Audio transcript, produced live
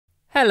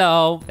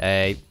Hello.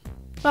 Hey.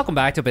 Welcome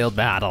back to Build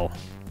Battle.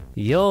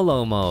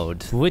 YOLO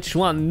mode. Which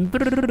one?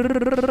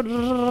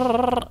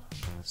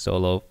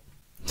 Solo.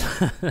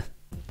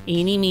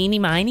 Eeny, meeny,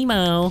 miny,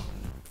 mo.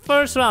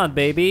 First round,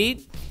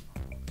 baby.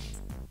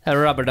 A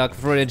rubber duck,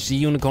 fridge,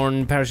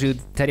 unicorn, parachute,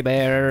 teddy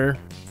bear.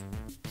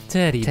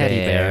 Teddy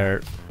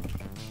bear.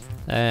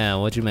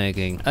 What you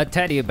making? A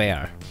teddy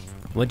bear.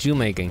 What you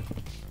making?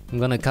 I'm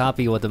gonna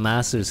copy what the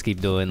masters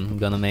keep doing. I'm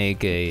gonna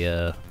make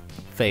a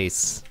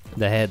face,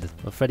 the head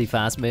of Freddy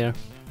Fazbear.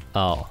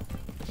 Oh,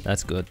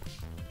 that's good.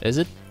 Is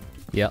it?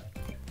 Yeah.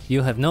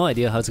 You have no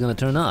idea how it's gonna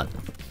turn out.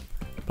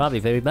 Probably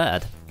very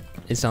bad.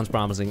 It sounds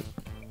promising.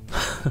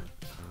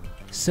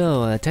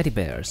 So, teddy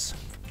bears.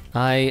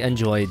 I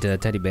enjoyed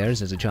teddy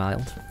bears as a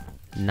child.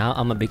 Now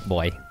I'm a big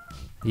boy.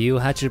 You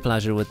had your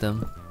pleasure with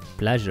them.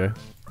 Pleasure?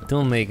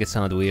 Don't make it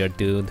sound weird,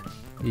 dude.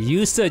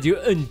 You said you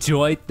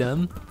enjoyed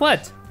them.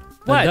 What?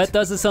 What? That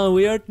doesn't sound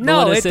weird?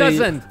 No, it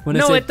doesn't.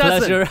 No, it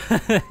doesn't.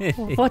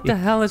 What the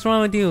hell is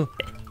wrong with you?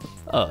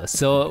 Oh,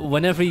 so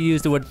whenever you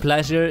use the word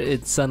pleasure,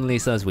 it suddenly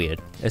sounds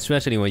weird.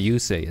 Especially when you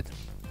say it.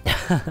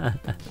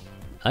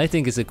 I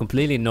think it's a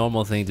completely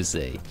normal thing to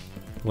say.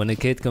 When a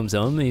kid comes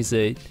home and you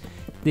say,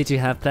 "Did you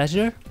have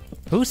pleasure?"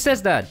 Who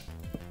says that?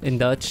 In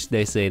Dutch,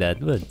 they say that.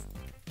 What?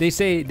 They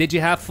say, "Did you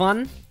have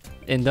fun?"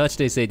 In Dutch,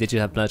 they say, "Did you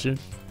have pleasure?"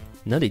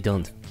 No, they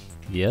don't.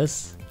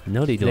 Yes.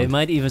 No, they don't. They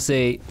might even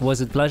say,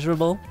 "Was it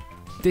pleasurable?"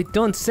 They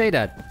don't say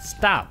that.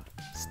 Stop.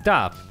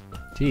 Stop.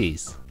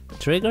 Jeez.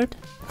 Triggered?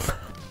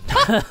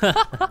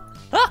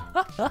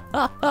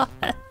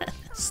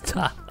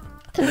 Stop.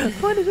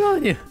 What is wrong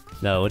with you?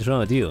 No, what's wrong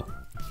with you?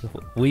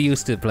 We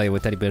used to play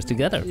with teddy bears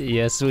together.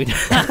 Yes, we do.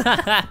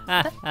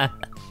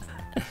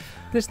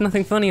 There's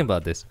nothing funny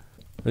about this.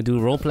 We do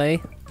roleplay.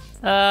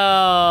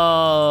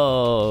 Oh.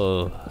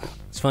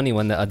 It's funny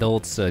when the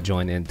adults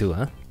join in too,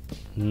 huh?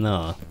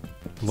 No.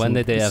 When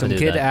did they ever do that?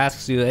 Some kid that?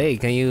 asks you, "Hey,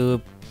 can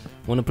you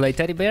want to play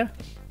teddy bear?"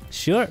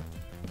 Sure.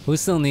 Who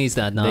still needs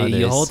that nowadays?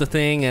 You hold the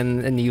thing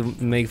and you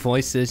make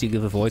voices. You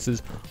give it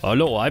voices.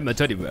 "Hello, I'm a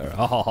teddy bear."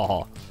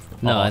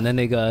 No, and then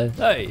they go,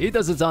 "Hey, he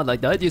doesn't sound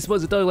like that. You're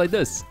supposed to talk like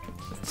this."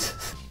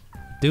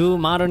 Do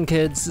modern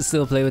kids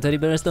still play with teddy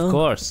bears though? Of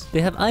course.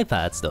 They have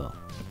iPads though.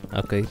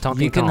 Okay,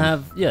 talking You can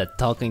Tom. have,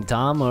 Talking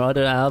Tom or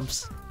other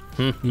apps.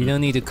 You don't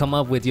need to come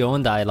up with your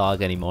own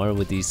dialogue anymore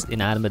with these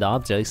inanimate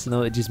objects.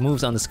 No, it just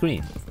moves on the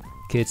screen.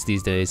 Kids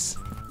these days.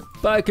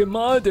 Back in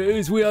my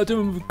days, we had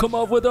to come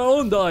up with our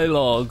own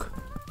dialogue.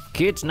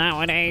 Kids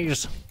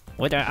nowadays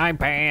with their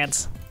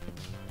iPads.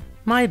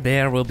 My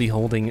bear will be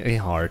holding a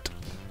heart.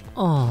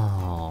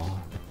 Oh,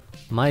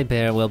 my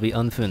bear will be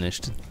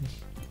unfinished.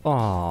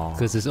 Oh,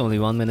 Because there's only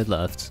 1 minute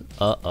left.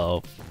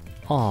 Uh-oh.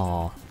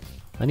 oh,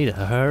 I need to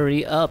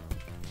hurry up.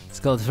 It's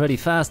called Freddy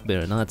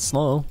Fazbear, not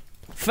slow.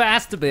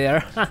 fast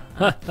bear.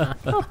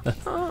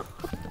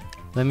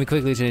 Let me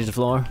quickly change the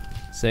floor.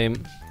 Same.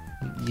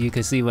 You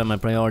can see where my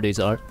priorities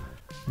are.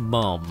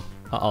 Boom.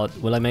 Uh-oh,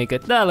 will I make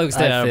it? That looks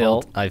I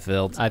terrible. failed. I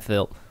failed. I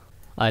failed.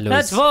 I lose.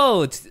 Let's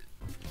vote.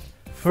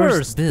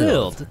 First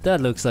build. That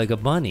looks like a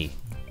bunny.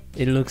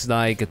 It looks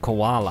like a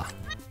koala.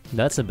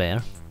 That's a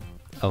bear.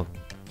 Oh,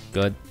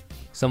 good.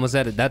 Someone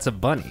said it. That's a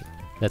bunny.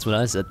 That's what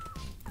I said.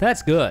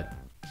 That's good.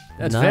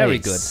 That's very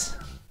good.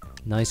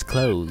 Nice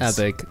clothes.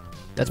 Epic.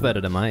 That's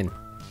better than mine.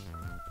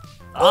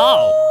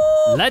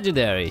 Oh!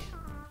 Legendary.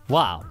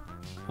 Wow.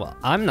 Well,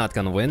 I'm not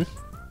gonna win.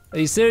 Are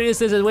you serious?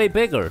 This is way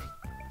bigger.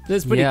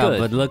 This is pretty yeah, good.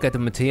 but look at the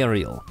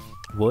material.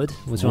 Wood?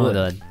 What's wrong with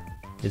that?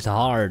 It's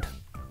hard.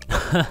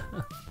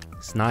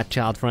 It's not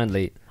child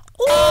friendly.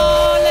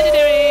 Oh,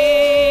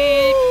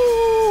 legendary!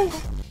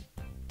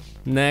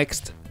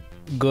 Next.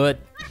 Good.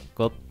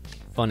 Good.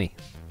 Funny.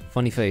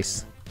 Funny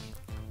face.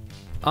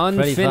 Freddy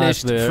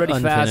Unfinished Freddy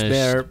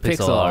Fazbear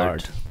pixel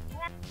art.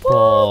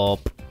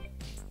 Pop.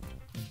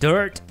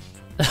 Dirt.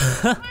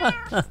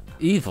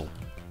 Evil.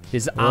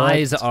 His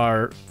eyes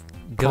are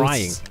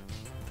crying. Ghosts.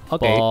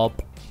 Okay.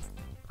 Pop.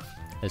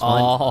 There's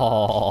one.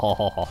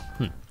 Oh.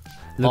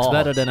 Looks Oh.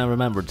 better than I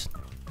remembered.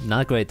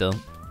 Not great though.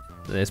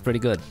 It's pretty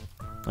good.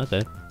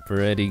 Okay.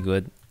 Pretty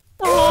good.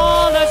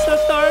 Oh, that's the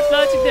third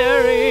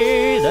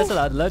legendary. That's a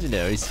lot of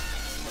legendaries.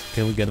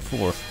 Can we get a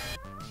fourth?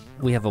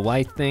 We have a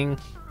white thing.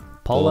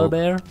 Polar Oh.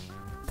 bear.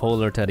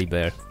 Polar teddy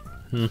bear.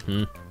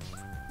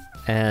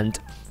 And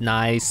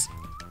nice.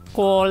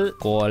 Cool.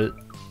 Cool.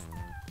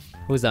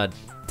 Who's that?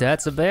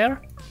 That's a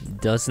bear?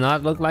 Does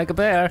not look like a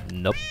bear.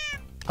 Nope.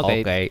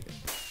 Okay.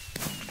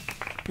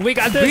 We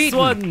got This beaten.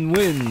 one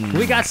wins.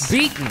 We got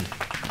beaten.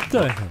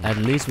 At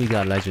least we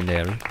got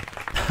legendary.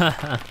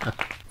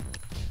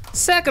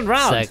 Second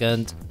round.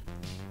 Second.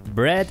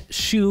 Bread,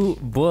 shoe,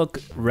 book,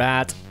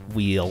 rat,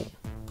 wheel.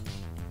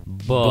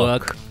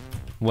 Book.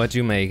 What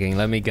you making?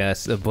 Let me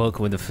guess. A book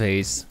with a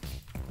face.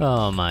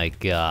 Oh my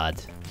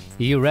god.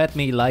 You read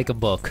me like a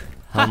book.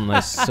 How am I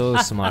so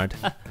smart?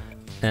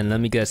 And let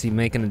me guess, he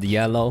making it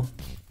yellow?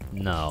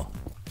 No.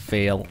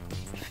 Fail.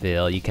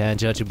 Phil, you can't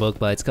judge a book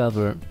by its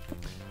cover.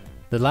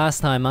 The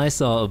last time I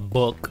saw a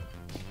book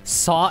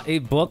Saw a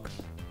book?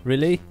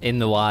 Really? in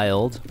the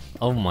wild,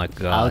 Oh my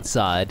god.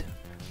 outside,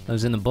 I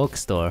was in a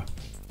bookstore.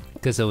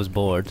 Because I was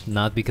bored,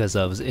 not because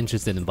I was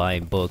interested in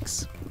buying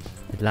books.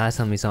 The last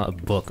time you saw a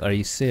book, are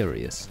you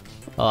serious?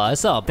 Oh, I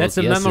saw a book That's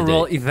a yesterday.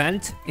 memorable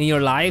event in your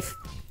life?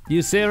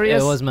 You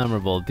serious? It was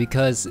memorable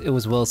because it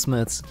was Will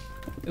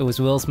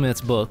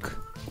Smith's book.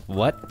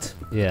 What?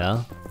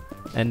 Yeah.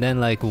 And then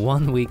like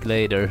 1 week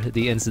later,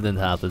 the incident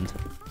happened.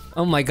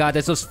 Oh my god,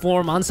 this was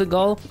 4 months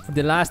ago?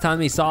 The last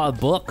time you saw a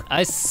book?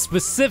 I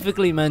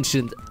specifically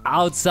mentioned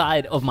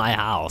outside of my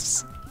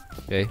house.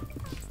 Okay.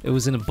 It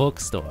was in a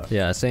bookstore.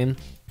 Yeah, same.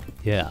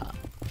 Yeah.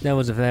 That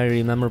was a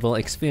very memorable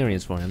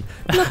experience for him.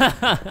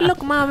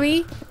 Look,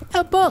 mommy,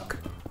 a book.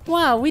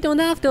 Wow, we don't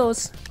have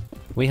those.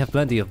 We have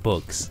plenty of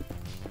books.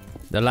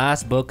 The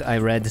last book I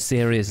read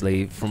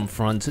seriously from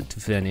front to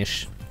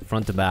finish,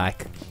 front to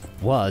back,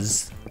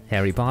 was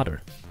Harry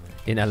Potter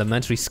in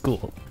elementary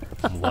school.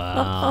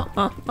 Wow.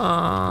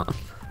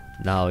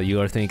 Now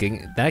you are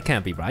thinking, that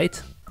can't be right.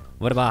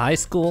 What about high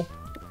school?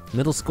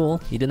 Middle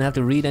school? You didn't have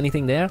to read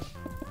anything there?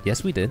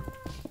 Yes, we did.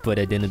 But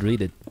I didn't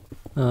read it.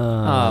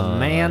 Oh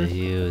man,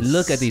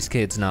 look at these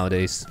kids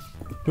nowadays.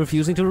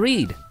 Refusing to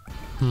read.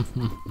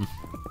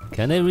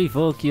 Can they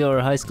revoke your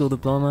high school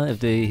diploma if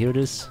they hear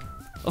this?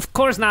 Of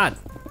course not.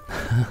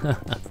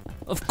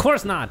 Of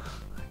course not.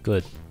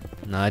 Good.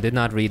 No, I did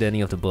not read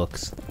any of the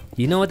books.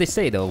 You know what they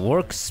say though,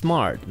 work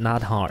smart,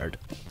 not hard.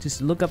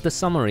 Just look up the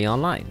summary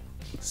online.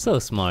 So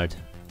smart.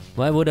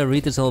 Why would I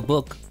read this whole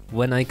book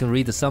when I can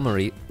read the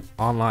summary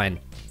online?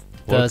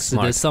 Does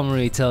the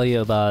summary tell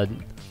you about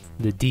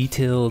the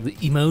detailed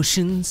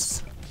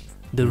emotions?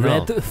 The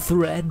red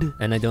thread?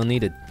 And I don't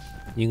need it.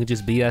 You can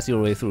just BS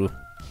your way through.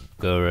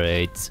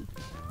 Great.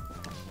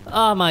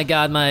 Oh my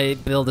god, my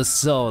build is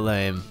so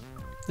lame.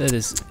 That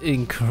is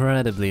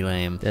incredibly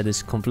lame. That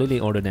is completely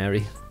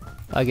ordinary.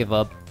 I give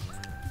up.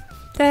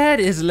 That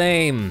is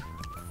lame.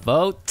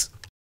 Vote.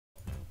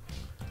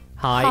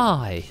 Hi.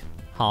 Hi.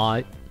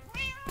 Hi.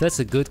 That's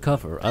a good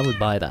cover. I would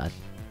buy that.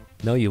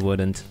 No, you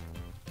wouldn't.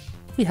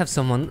 We have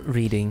someone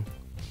reading.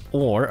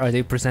 Or are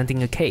they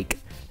presenting a cake?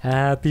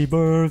 Happy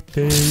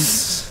birthday.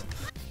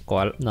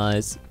 Cool.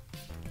 Nice.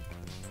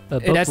 A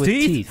book has with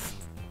teeth.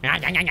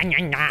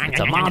 It's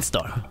a monster.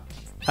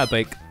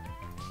 Epic.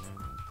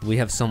 We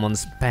have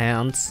someone's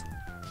pants.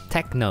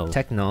 Techno.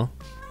 Techno.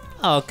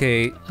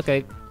 Okay.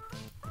 Okay.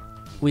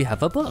 We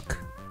have a book.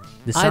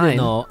 The I sign. don't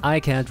know. I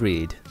can't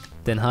read.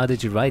 Then how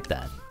did you write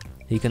that?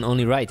 He can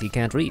only write, he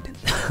can't read.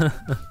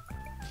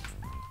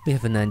 We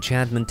have an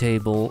enchantment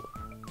table.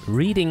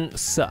 Reading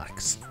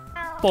sucks.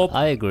 Pop.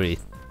 I agree.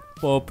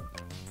 Pop.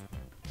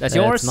 That's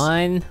yours?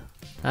 Mine.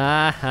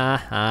 Ah ha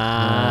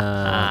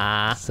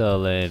ha. So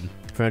lame.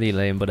 Pretty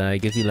lame, but I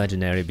give you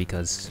legendary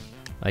because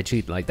I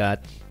cheat like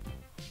that.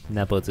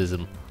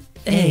 Nepotism.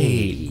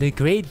 Hey, the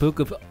Great Book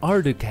of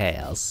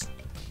Arducales.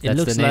 It That's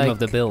looks the name like- of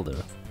the builder.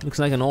 Looks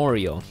like an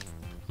Oreo.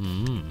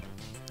 Mmm.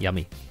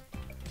 Yummy.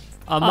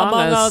 Among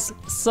Us.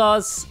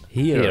 Sus.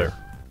 Here.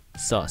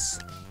 Sus.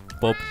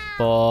 Pop.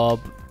 Bob.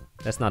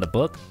 That's not a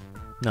book.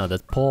 No,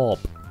 that's Pop.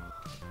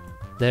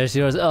 There's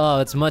yours. Oh,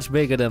 it's much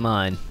bigger than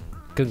mine.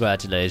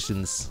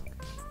 Congratulations.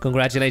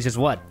 Congratulations,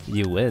 what?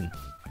 You win.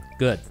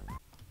 Good.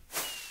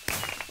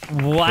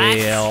 What?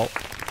 Fail.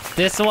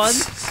 This one?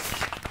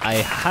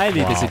 I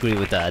highly Wow. disagree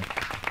with that.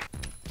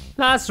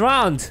 Last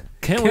round.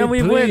 Can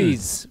we win?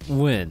 please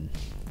win?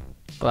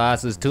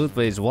 Glasses,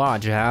 toothpaste,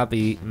 watch,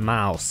 happy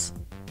mouse.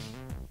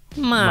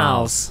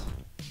 Mouse.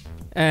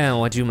 And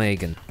what you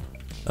making?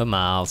 A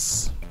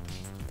mouse.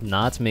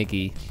 Not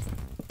Mickey.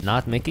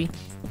 Not Mickey?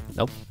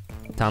 Nope.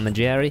 Tom and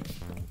Jerry?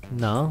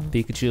 No.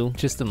 Pikachu?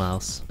 Just a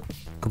mouse.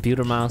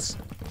 Computer mouse?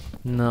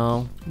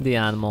 No. The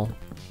animal.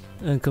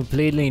 A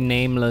completely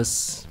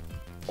nameless,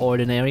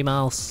 ordinary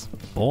mouse.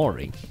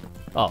 Boring.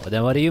 Oh,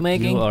 then what are you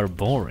making? You are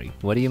boring.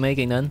 What are you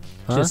making then?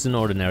 Huh? Just an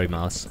ordinary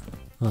mouse.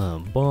 Oh,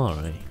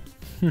 boring.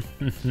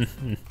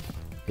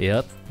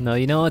 Yep. No,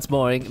 you know what's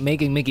boring?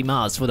 Making Mickey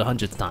Mouse for the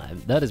 100th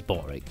time. That is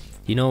boring.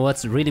 You know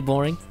what's really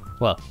boring?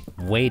 Well,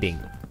 Waiting.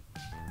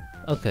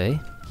 okay.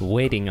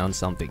 Waiting on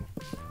something.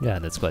 Yeah,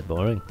 that's quite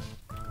boring.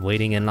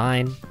 Waiting in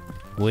line.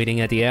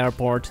 Waiting at the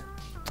airport.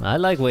 I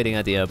like waiting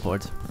at the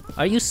airport.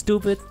 Are you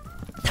stupid?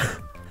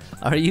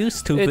 Are you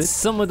stupid? It's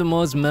some of the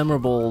most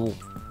memorable.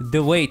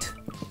 The wait.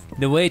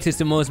 The wait is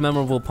the most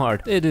memorable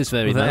part. It is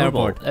very With an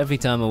memorable. airport. Every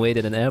time I wait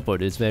at an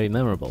airport, it's very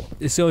memorable.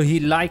 So he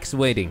likes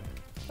waiting.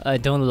 I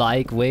don't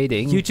like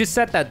waiting, You just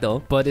said that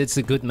though. but it's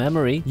a good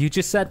memory. You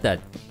just said that.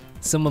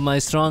 Some of my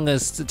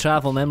strongest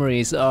travel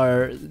memories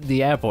are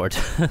the airport.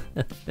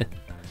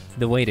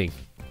 The waiting.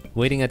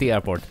 Waiting at the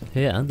airport.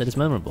 Yeah, that is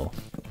memorable.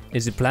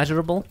 Is it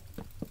pleasurable?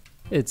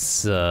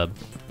 It's a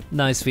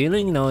nice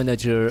feeling knowing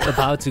that you're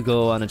about to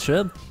go on a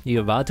trip.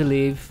 You're about to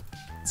leave.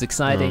 It's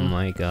exciting. Oh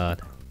my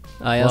god.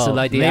 I also Well,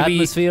 like the maybe-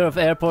 atmosphere of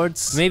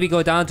airports. Maybe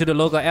go down to the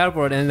local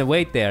airport and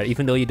wait there,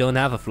 even though you don't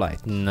have a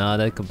flight. No,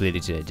 that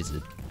completely changes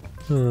it.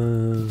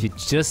 If you're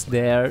just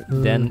there,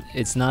 then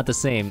it's not the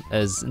same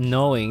as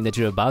knowing that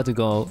you're about to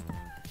go,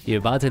 you're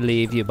about to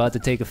leave, you're about to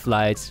take a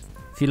flight.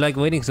 If you like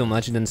waiting so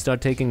much, then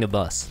start taking the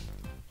bus.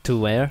 To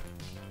where?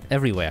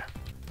 Everywhere.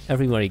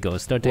 Everywhere he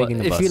goes, start taking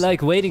the bus. If you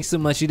like waiting so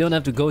much, you don't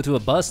have to go to a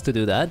bus to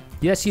do that.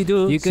 Yes, you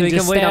do. You can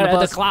just wait stare on the at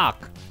bus. the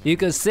clock. You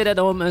can sit at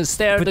home and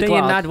stare at the But then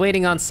clock. you're not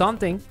waiting on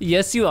something.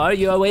 Yes, you are.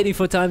 You are waiting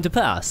for time to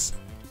pass.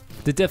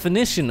 The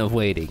definition of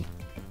waiting.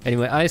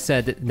 Anyway, I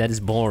said that is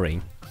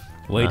boring.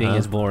 Waiting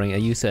is boring,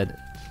 and you said,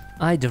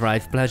 I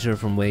derive pleasure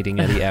from waiting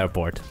at the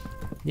airport.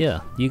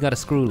 Yeah. You got a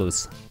screw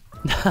loose.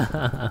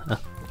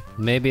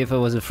 Maybe if I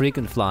was a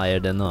frequent flyer,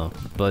 then no.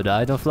 But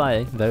I don't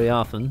fly very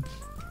often.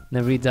 And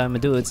every time I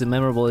do, it's a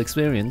memorable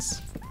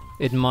experience.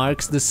 It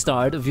marks the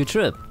start of your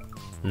trip.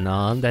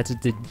 No, that's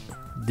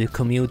the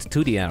commute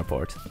to the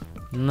airport.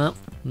 No,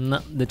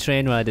 the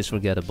train ride is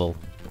forgettable.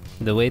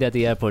 The wait at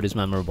the airport is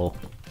memorable.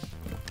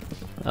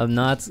 I'm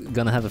not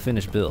gonna have a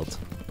finished build.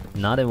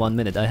 Not in 1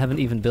 minute. I haven't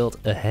even built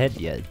a head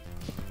yet.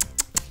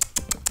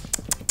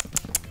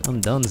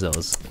 I'm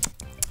donezos.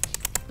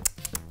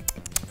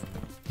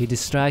 He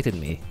distracted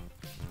me.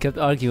 He kept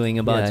arguing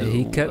about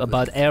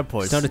about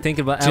airports. Started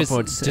thinking about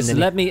airports. Just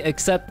let me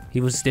accept.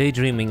 He was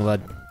daydreaming about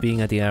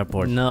being at the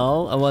airport.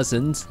 No, I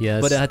wasn't.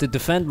 Yes. But I had to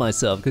defend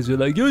myself because you're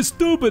like, you're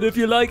stupid if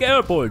you like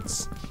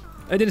airports.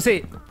 I didn't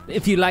say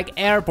if you like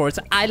airports.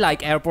 I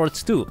like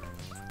airports too.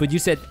 But you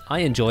said I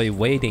enjoy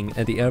waiting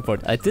at the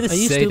airport. I didn't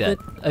say that.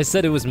 I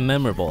said it was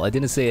memorable. I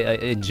didn't say I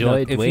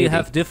enjoyed waiting. If you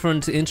have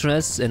different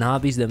interests and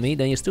hobbies than me,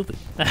 then you're stupid.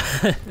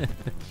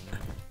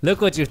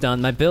 Look what you've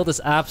done. My build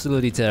is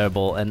absolutely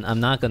terrible, and I'm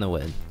not gonna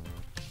win.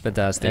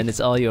 Fantastic. And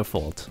it's all your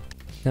fault.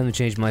 Time to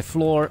change my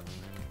floor.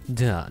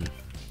 Done.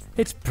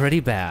 It's pretty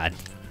bad.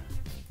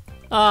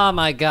 Oh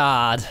my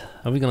god.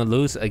 Are we gonna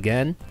lose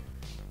again?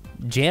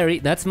 Jerry,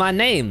 that's my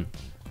name.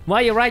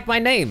 Why you write my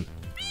name?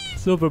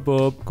 Super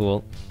Bob.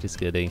 Cool. Just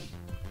kidding.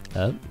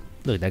 Oh,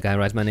 look, that guy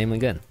writes my name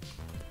again.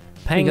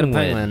 Penguin.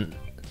 Penguin.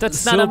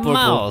 That's not a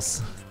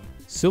mouse.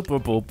 Super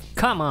Boop.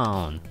 Come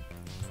on.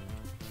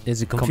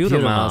 It's a computer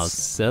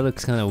mouse. That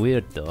looks kind of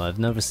weird though. I've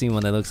never seen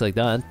one that looks like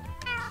that.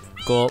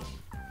 Cool.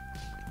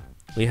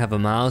 We have a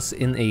mouse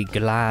in a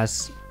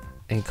glass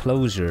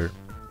enclosure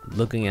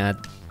looking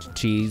at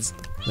cheese.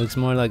 Looks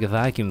more like a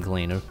vacuum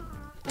cleaner.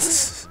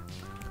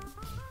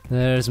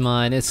 There's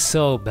mine. It's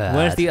so bad.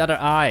 Where's the other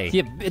eye?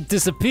 Yeah, it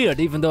disappeared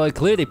even though I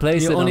clearly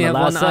placed it on the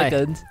last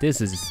second.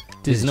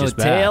 There's no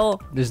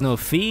tail. There's no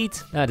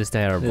feet. That is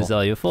terrible. It's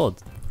all your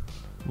fault.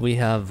 We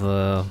have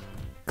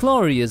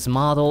Glorious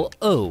Model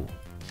O.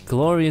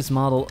 Glorious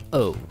Model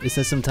O. Is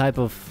that some type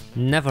of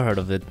never heard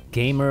of it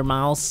gamer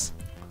mouse?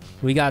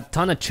 We got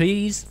ton of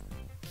cheese.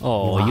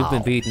 Oh, wow. You've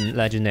been beaten,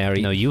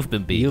 legendary. No, you've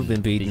been beaten. You've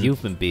been beaten.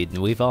 You've been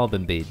beaten. We've all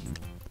been beaten.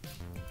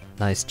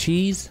 Nice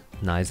cheese.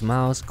 Nice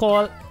mouse.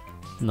 Call.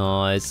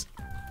 Nice.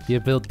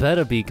 Your build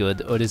better be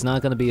good, or there's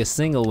not gonna be a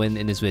single win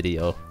in this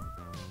video.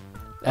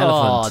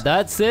 Elephant. Oh,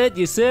 that's it?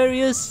 You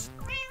serious?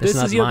 This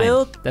is your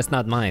build? That's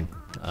not mine.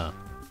 Oh.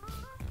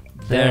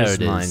 There's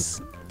mine.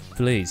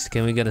 Please,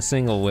 can we get a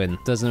single win?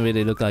 Doesn't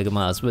really look like a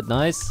mouse, but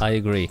nice. I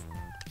agree.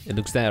 It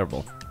looks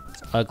terrible.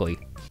 It's ugly.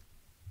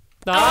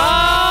 Oh,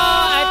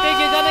 I think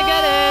you're gonna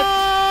get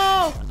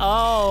it!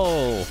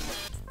 Oh!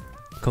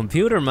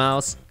 Computer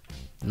mouse.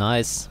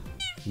 Nice.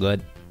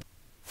 Good.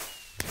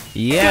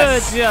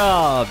 Yes! Good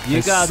job!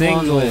 You got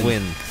single one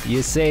win.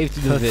 You saved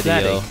the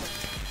video.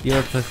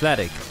 You're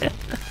pathetic.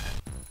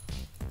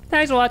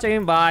 Thanks for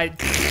watching. Bye.